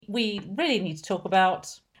we really need to talk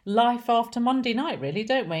about life after Monday night, really,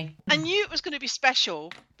 don't we? I knew it was going to be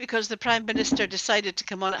special because the Prime Minister decided to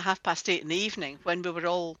come on at 8:30 in the evening when we were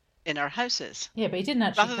all in our houses, Yeah, but he didn't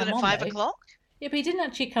actually rather than come at on, five though. o'clock. Yeah, but he didn't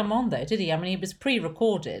actually come on, though, did he? I mean, he was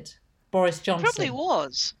pre-recorded. Boris He probably Johnson.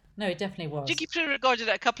 was. No, he definitely I think he was. pre-recorded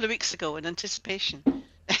it a couple of weeks ago in anticipation.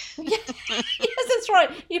 Yeah, yes, that's right.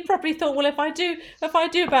 You probably thought, well, if I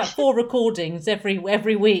do about 4 recordings every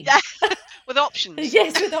week, Yeah, with options.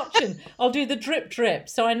 yes, with option, I'll do the drip.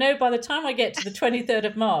 So I know by the time I get to the 23rd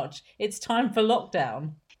of March, it's time for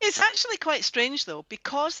lockdown. It's actually quite strange though,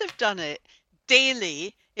 because they've done it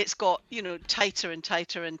daily, it's got, tighter and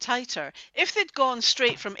tighter and tighter. If they'd gone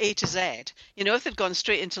straight from A to Z, if they'd gone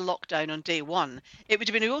straight into lockdown on day one, it would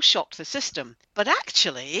have been a real shock to the system. But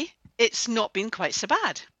actually, it's not been quite so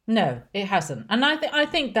bad. No, it hasn't, and I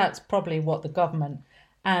think that's probably what the government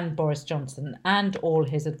and Boris Johnson and all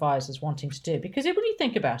his advisors wanting to do. Because when you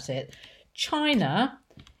think about it, China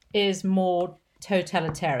is more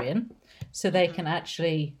totalitarian, so they can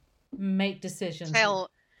actually make decisions.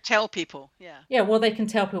 Tell people, yeah. Yeah, well, they can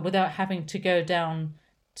tell people without having to go down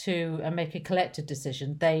to make a collective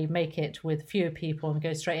decision. They make it with fewer people and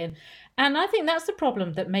go straight in. And I think that's the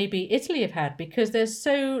problem that maybe Italy have had, because they're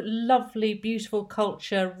so lovely, beautiful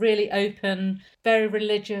culture, really open, very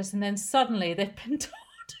religious, and then suddenly they've been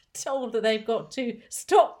told that they've got to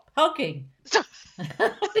stop hugging. What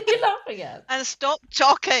are you laughing at? And stop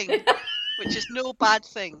talking, which is no bad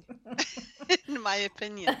thing, in my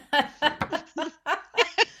opinion.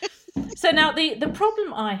 So now the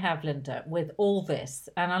problem I have, Linda, with all this,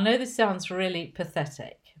 and I know this sounds really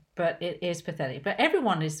pathetic, but it is pathetic. But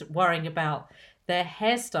everyone is worrying about their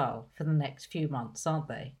hairstyle for the next few months, aren't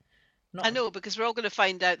they? I know, because we're all going to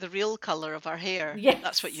find out the real colour of our hair. Yes.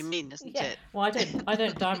 That's what you mean, isn't it? Well, I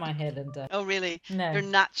don't dye my hair, Linda. Oh, really? No. You're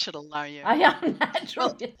natural, are you? I am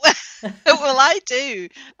natural. Well, I do.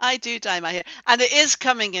 I do dye my hair. And it is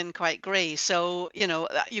coming in quite grey. So,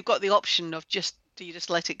 you've got the option of do you just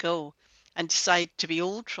let it go and decide to be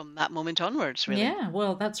old from that moment onwards, really? Yeah,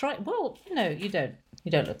 well, that's right. Well, you don't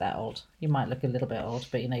look that old. You might look a little bit old,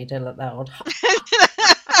 but you don't look that old.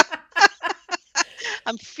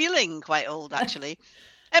 I'm feeling quite old, actually.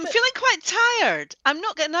 I'm feeling quite tired. I'm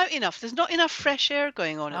not getting out enough. There's not enough fresh air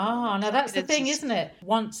going on. Oh, now that's the thing, isn't it?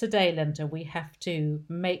 Once a day, Linda, we have to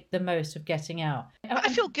make the most of getting out. But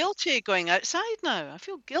I feel guilty going outside now. I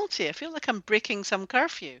feel guilty. I feel like I'm breaking some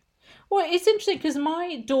curfew. Well, it's interesting because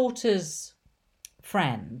my daughter's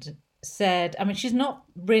friend said, I mean, she's not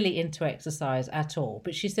really into exercise at all,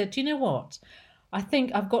 but she said, do you know what? I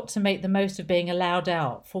think I've got to make the most of being allowed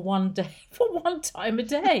out for one day, for one time a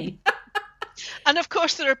day. And of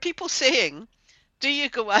course, there are people saying, do you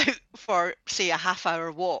go out for, say, a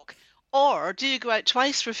half-hour walk? Or do you go out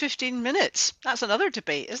twice for 15 minutes? That's another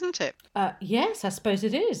debate, isn't it? Yes, I suppose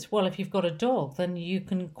it is. Well, if you've got a dog, then you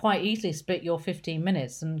can quite easily split your 15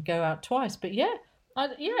 minutes and go out twice. But yeah,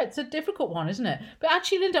 it's a difficult one, isn't it? But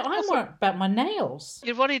actually, Linda, I'm worried about my nails.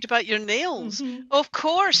 You're worried about your nails. Mm-hmm. Of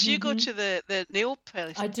course, you go to the nail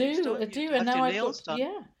place. I do, and now I've got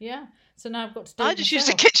yeah. So now I've got to do I just use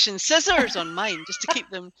the kitchen scissors on mine just to keep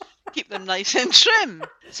them nice and trim.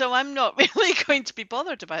 So I'm not really going to be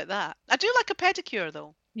bothered about that. I do like a pedicure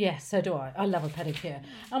though. Yes, so do I. I love a pedicure.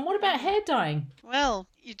 And what about hair dyeing? Well,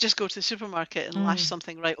 you just go to the supermarket and lash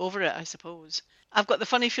something right over it, I suppose. I've got the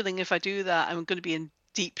funny feeling if I do that, I'm going to be in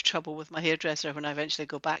deep trouble with my hairdresser when I eventually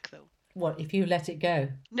go back though. What, if you let it go?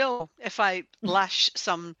 No, if I lash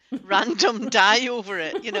some random dye over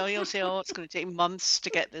it, he'll say, oh, it's going to take months to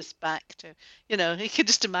get this back to, you can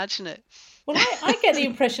just imagine it. Well, I get the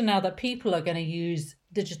impression now that people are going to use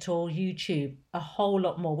digital YouTube a whole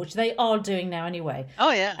lot more, which they are doing now anyway.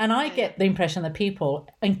 Oh, yeah. And I get the impression that people,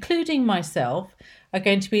 including myself, are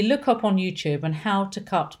going to be look up on YouTube and how to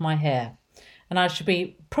cut my hair. And I should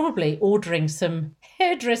be probably ordering some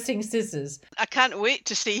hairdressing scissors. I can't wait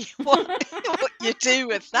to see what you do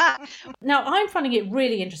with that. Now, I'm finding it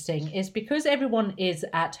really interesting is because everyone is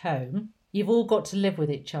at home, you've all got to live with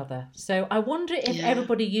each other. So I wonder if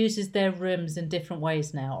everybody uses their rooms in different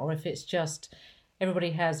ways now, or if it's just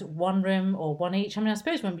everybody has one room or one each. I mean, I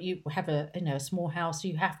suppose when you have a small house,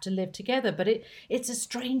 you have to live together, but it's a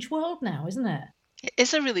strange world now, isn't it? It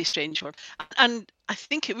is a really strange world. And I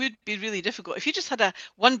think it would be really difficult. If you just had a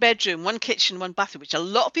one bedroom, one kitchen, one bathroom, which a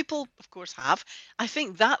lot of people, of course, have, I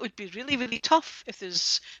think that would be really, really tough if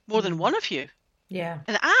there's more than one of you. Yeah.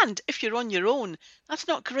 And if you're on your own, that's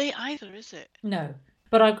not great either, is it? No.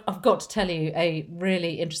 But I've got to tell you a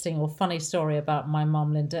really interesting or funny story about my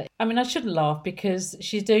mum, Linda. I mean, I shouldn't laugh because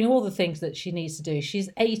she's doing all the things that she needs to do. She's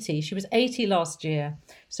 80. She was 80 last year.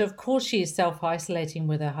 So, of course, she is self-isolating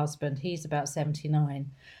with her husband. He's about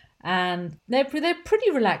 79. And they're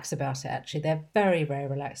pretty relaxed about it, actually. They're very, very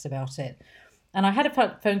relaxed about it. And I had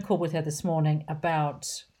a phone call with her this morning about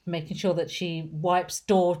making sure that she wipes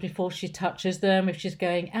doors before she touches them if she's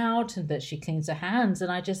going out, and that she cleans her hands.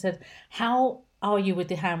 And I just said, how are you with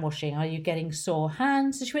the hand washing? Are you getting sore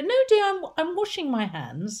hands? And she went, no, dear, I'm washing my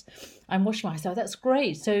hands. I'm washing myself. That's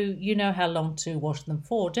great. So you know how long to wash them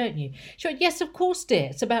for, don't you? She went, yes, of course, dear.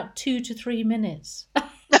 It's about 2 to 3 minutes. So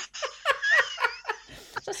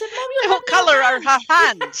I said, Mum, you're What colour are her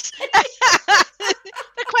hands?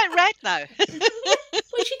 They're quite red now.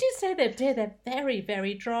 Well, she did say they're very,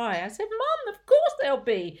 very dry. I said, Mum, of course they'll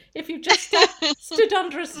be if you just stood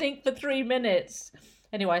under a sink for 3 minutes.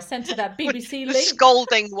 Anyway, I sent her that BBC The link.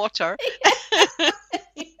 scalding water.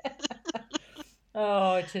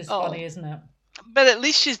 Oh, it is Oh. funny, isn't it? But at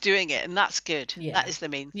least she's doing it, and that's good. Yeah. That is the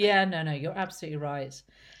main thing. Yeah, no, you're absolutely right.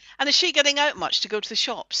 And is she getting out much to go to the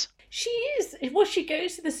shops? She is. Well, she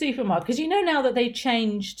goes to the supermarket because you know now that they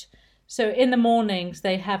changed. So in the mornings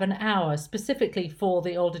they have an hour specifically for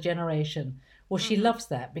the older generation. Well, she loves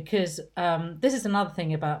that because this is another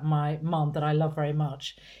thing about my mum that I love very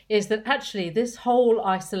much, is that actually this whole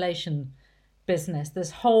isolation business,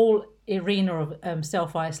 this whole arena of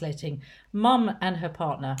self-isolating, mum and her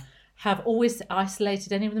partner have always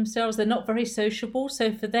isolated any of themselves. They're not very sociable.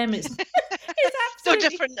 So for them, it's No absolutely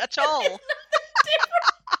different at all.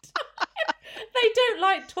 They don't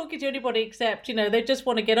like talking to anybody except, they just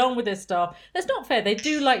want to get on with their stuff. That's not fair. They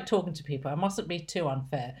do like talking to people. I mustn't be too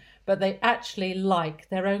unfair. But they actually like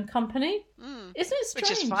their own company. Isn't it strange?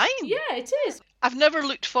 Which is fine. Yeah, it is. I've never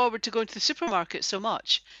looked forward to going to the supermarket so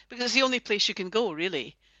much because it's the only place you can go,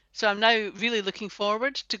 really. So I'm now really looking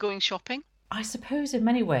forward to going shopping. I suppose in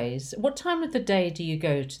many ways. What time of the day do you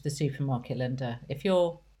go to the supermarket, Linda? If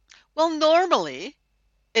you're... Well, normally,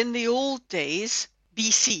 in the old days,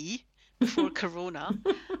 BC, before Corona,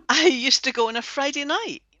 I used to go on a Friday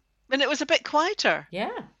night when it was a bit quieter.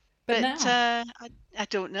 Yeah. But now... I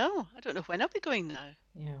don't know. I don't know when I'll be going now.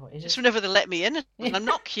 Yeah, well, Just whenever they let me in. And I'm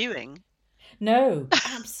not queuing. No,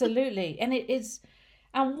 absolutely. And it is...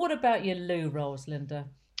 And what about your loo rolls, Linda?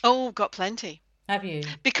 Oh, got plenty. Have you?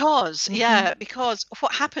 Because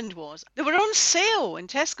what happened was they were on sale in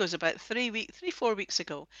Tesco's about 4 weeks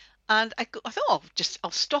ago, and I thought, oh,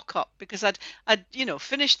 I'll stock up because I'd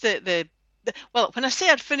finished well, when I say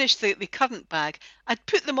I'd finished the currant bag, I'd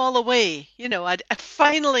put them all away. I'd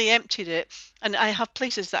finally emptied it, and I have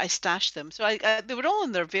places that I stash them. So they were all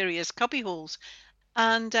in their various cubby holes,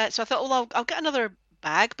 and so I thought, well, I'll get another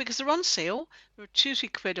bag because they're on sale. They were 2 or 3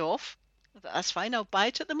 quid off. I thought, that's fine, I'll buy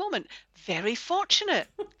it at the moment. Very fortunate,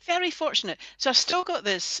 very fortunate. So I've still got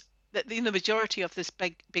the majority of this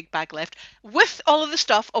big bag left with all of the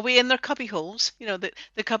stuff away in their cubby holes.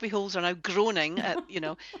 The cubby holes are now groaning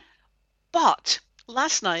But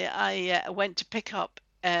last night I went to pick up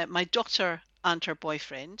my daughter and her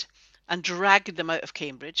boyfriend and dragged them out of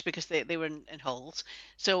Cambridge because they were in Hulls.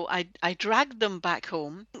 So I dragged them back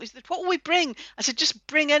home. He said, what will we bring? I said, just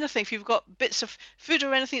bring anything. If you've got bits of food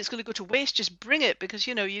or anything that's going to go to waste, just bring it because,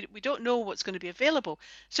 we don't know what's going to be available.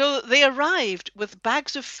 So they arrived with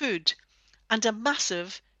bags of food and a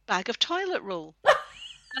massive bag of toilet roll.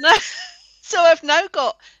 So I've now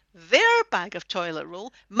got their bag of toilet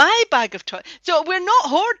roll, my bag of toilet. So we're not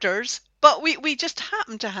hoarders, but we just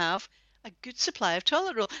happen to have a good supply of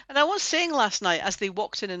toilet roll. And I was saying last night as they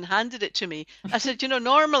walked in and handed it to me, I said,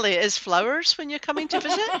 normally it is flowers when you're coming to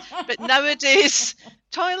visit, but nowadays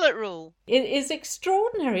toilet roll. It is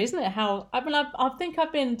extraordinary, isn't it? I think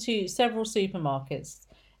I've been to several supermarkets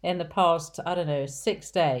in the past,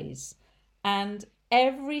 6 days, and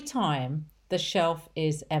every time the shelf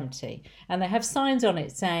is empty and they have signs on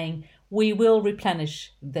it saying, we will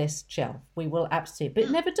replenish this shelf. We will absolutely, but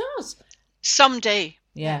it never does. Someday.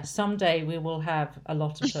 Yeah, someday we will have a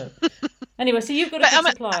lot of it. Anyway, so you've got a good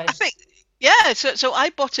supply. I think, yeah, so I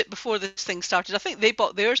bought it before this thing started. I think they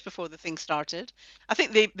bought theirs before the thing started. I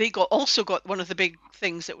think they also got one of the big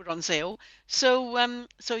things that were on sale. So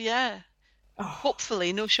yeah. Oh.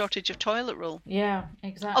 Hopefully no shortage of toilet roll. Yeah,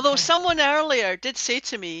 exactly. Although someone earlier did say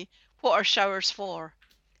to me, what are showers for?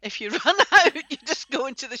 If you run out, you just go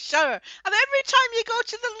into the shower. And every time you go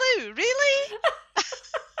to the loo, really?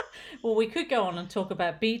 Well, we could go on and talk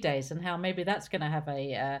about B-days and how maybe that's going to have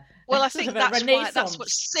Well, I sort think of a that's why that's renaissance. what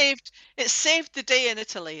saved the day in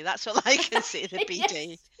Italy. That's all I can say. The B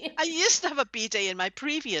day. Yes, I yes. used to have a B day in my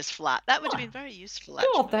previous flat. That would have Oh, been very useful,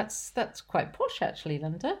 God, actually. that's quite posh, actually,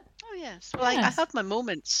 Linda. Oh yes. Well, I Yes. have my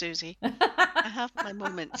moments, Susie. I have my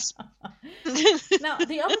moments. Now,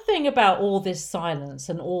 the other thing about all this silence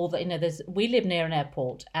and all that, we live near an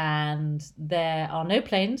airport and there are no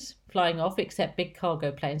planes flying off except big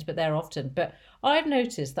cargo planes, but they're often. But I've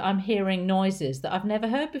noticed that I'm hearing noises that I've never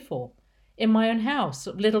heard before in my own house,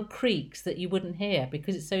 little creaks that you wouldn't hear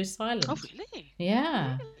because it's so Oh, silent. really?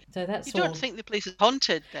 Yeah. Really? So that's You don't all. think the place is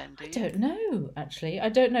haunted then, do I you? don't know, actually. I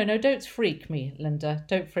don't know. No, don't freak me, Linda.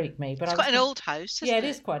 Don't freak me. But It's I was quite an thinking, old house, yeah, isn't it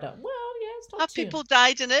is it? quite a, well, yeah, it's not Have too. people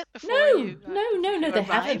died in it before No, no, you they haven't.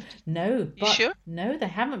 arrived? No, You but sure? no, they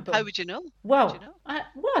haven't. How But would you know? How would you well, know?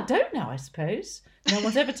 I don't know. I suppose no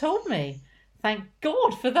one's ever told me. Thank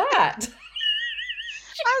God for that.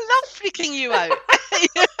 I love freaking you out.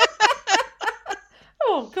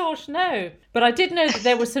 Oh gosh, no. But I did know that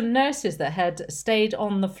there were some nurses that had stayed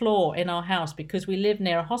on the floor in our house because we live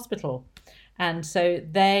near a hospital, and so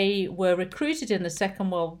they were recruited in the Second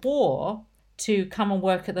World War to come and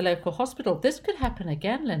work at the local hospital. This could happen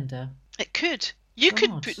again, Linda. It could. You could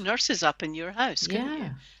God. put nurses up in your house, couldn't you? Yeah.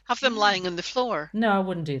 Have them lying on the floor. No, I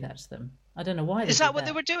wouldn't do that to them. I don't know why they Is did that what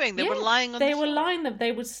they were doing? They were Yeah, lying on they the were floor. lying them.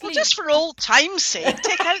 They would Well, sleep. just for old time's sake,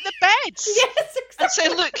 take out the beds Yes, and say,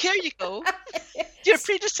 exactly. look, here you go. Your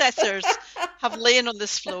predecessors have lain on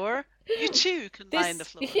this floor. You too can lie on the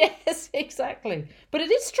floor. Yes, exactly. But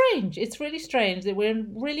it is strange. It's really strange that we're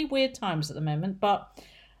in really weird times at the moment. But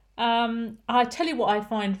I tell you what I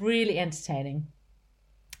find really entertaining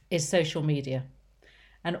is social media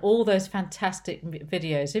and all those fantastic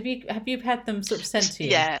videos. Have you had them sort of sent to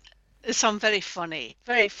you? Yeah, some very funny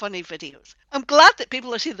videos. I'm glad that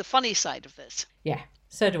people are seeing the funny side of this. Yeah,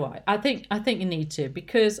 so do I. I think you need to,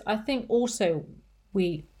 because I think also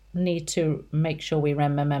we need to make sure we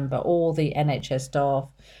remember all the NHS staff,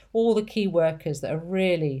 all the key workers that are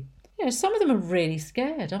really, some of them are really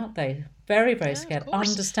scared, aren't they? Very, very Yeah, of scared, course.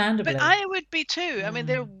 understandably. But I would be too. I mean,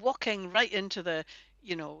 they're walking right into the,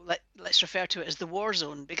 let's refer to it as the war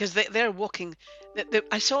zone, because they're walking.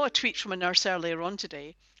 I saw a tweet from a nurse earlier on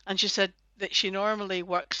today, and she said that she normally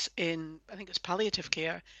works in, I think it's palliative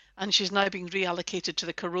care, and she's now being reallocated to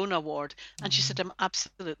the corona ward. And she said, I'm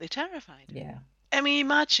absolutely terrified. Yeah. I mean,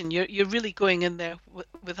 imagine you're really going in there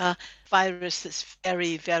with a virus that's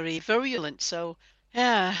very, very virulent. So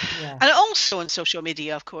yeah. Yeah. And also on social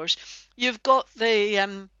media, of course, you've got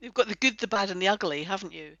the good, the bad, and the ugly,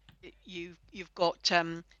 haven't you? You've got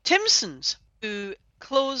Timson's, who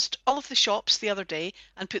closed all of the shops the other day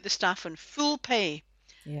and put the staff on full pay.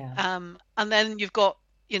 Yeah. And then you've got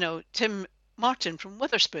Tim Martin from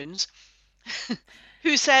Witherspoons,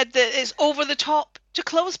 who said that it's over the top to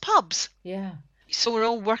close pubs. Yeah. So we're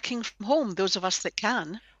all working from home, those of us that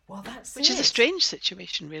can. Well, that's Which is a strange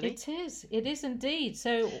situation, really. It is. It is indeed.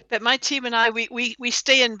 So. But my team and I, we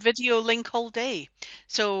stay in video link all day.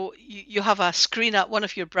 So you have a screen up, one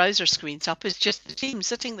of your browser screens up is just the team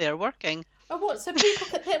sitting there working. Oh, what? So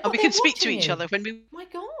people and we can speak to each other when we. My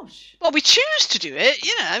gosh. Well, we choose to do it.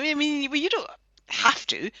 I mean, you don't have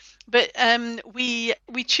to, but we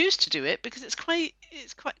choose to do it because it's quite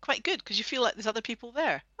good, because you feel like there's other people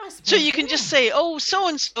there. I suppose, So you can just say, oh, so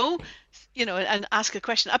and so, and ask a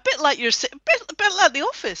question. A bit like a bit like the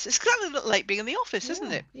office. It's kind of like being in the office,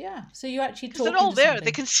 isn't it? Yeah. So you actually Because they're all there.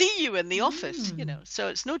 They can see you in the office, So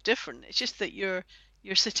it's no different. It's just that you're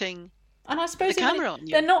sitting. And I suppose the camera on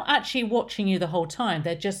you. They're not actually watching you the whole time.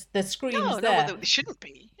 They're just the screen's there. No, they shouldn't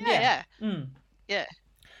be. Yeah. Yeah.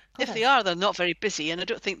 If they are, they're not very busy, and I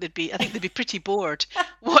don't think they'd be. I think they'd be pretty bored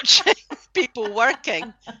watching people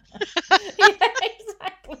working. Yeah,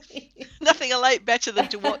 exactly. Nothing I like better than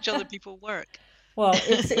to watch other people work. Well,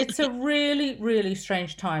 it's a really, really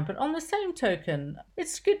strange time. But on the same token,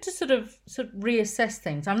 it's good to sort of reassess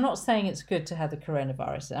things. I'm not saying it's good to have the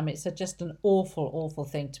coronavirus. I mean, it's just an awful, awful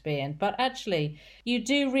thing to be in. But actually, you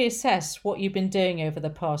do reassess what you've been doing over the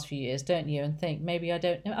past few years, don't you? And think, maybe I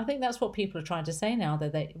don't know. I think that's what people are trying to say now,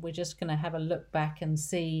 that we're just going to have a look back and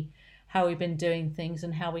see how we've been doing things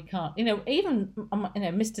and how we can't. Even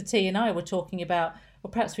Mr. T and I were talking about,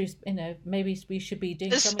 well, perhaps maybe we should be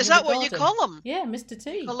doing something. Is that what you call him? Yeah, Mr.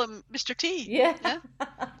 T. You call him Mr. T. Yeah.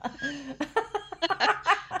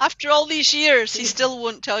 After all these years, he still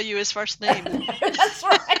won't tell you his first name. That's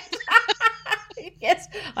right. Yes,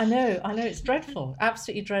 I know, it's dreadful,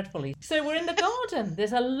 absolutely dreadfully. So we're in the garden.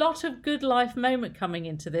 There's a lot of good life moment coming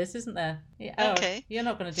into this, isn't there? Yeah. Oh, Okay. you're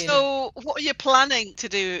not going to do that. So, what are you planning to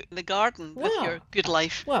do in the garden with your good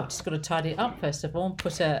life? Well, I've just got to tidy it up first of all and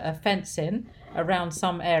put a fence in around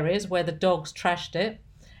some areas where the dogs trashed it,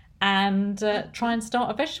 and try and start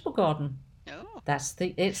a vegetable garden. Oh.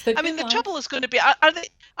 I mean, the trouble is going to be,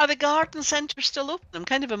 are the garden centres still open? I'm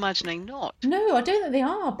kind of imagining not. No, I don't think they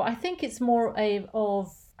are, but I think it's more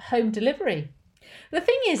of home delivery. The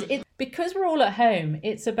thing is, because we're all at home,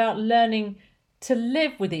 it's about learning to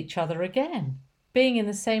live with each other again, being in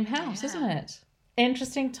the same house, isn't it?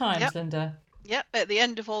 Interesting times, Linda. Yep, at the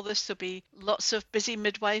end of all this, there'll be lots of busy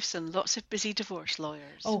midwives and lots of busy divorce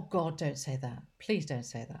lawyers. Oh, God, don't say that. Please don't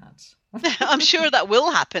say that. I'm sure that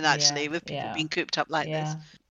will happen, actually, with people being cooped up like this.